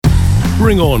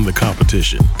Bring on the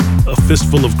competition. A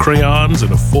fistful of crayons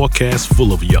and a forecast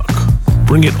full of yuck.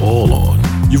 Bring it all on.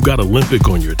 You've got Olympic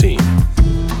on your team.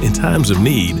 In times of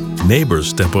need, neighbors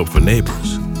step up for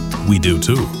neighbors. We do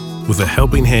too, with a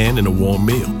helping hand and a warm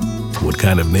meal. What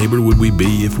kind of neighbor would we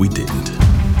be if we didn't?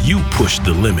 You push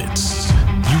the limits.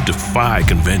 You defy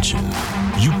convention.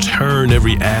 You turn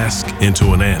every ask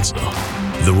into an answer.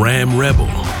 The Ram Rebel,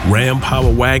 Ram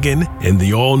Power Wagon, and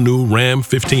the all-new Ram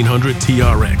 1500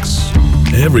 TRX.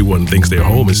 Everyone thinks their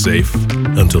home is safe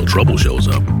until trouble shows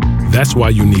up. That's why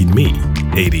you need me,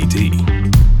 ADT.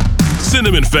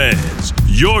 Cinnamon fans,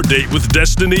 your date with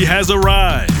destiny has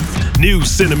arrived. New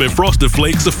Cinnamon Frosted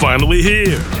Flakes are finally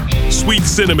here. Sweet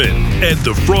cinnamon and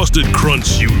the frosted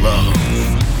crunch you love.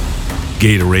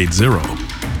 Gatorade Zero,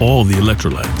 all the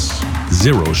electrolytes,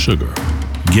 zero sugar.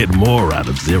 Get more out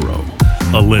of zero.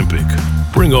 Olympic,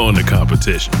 bring on the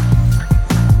competition.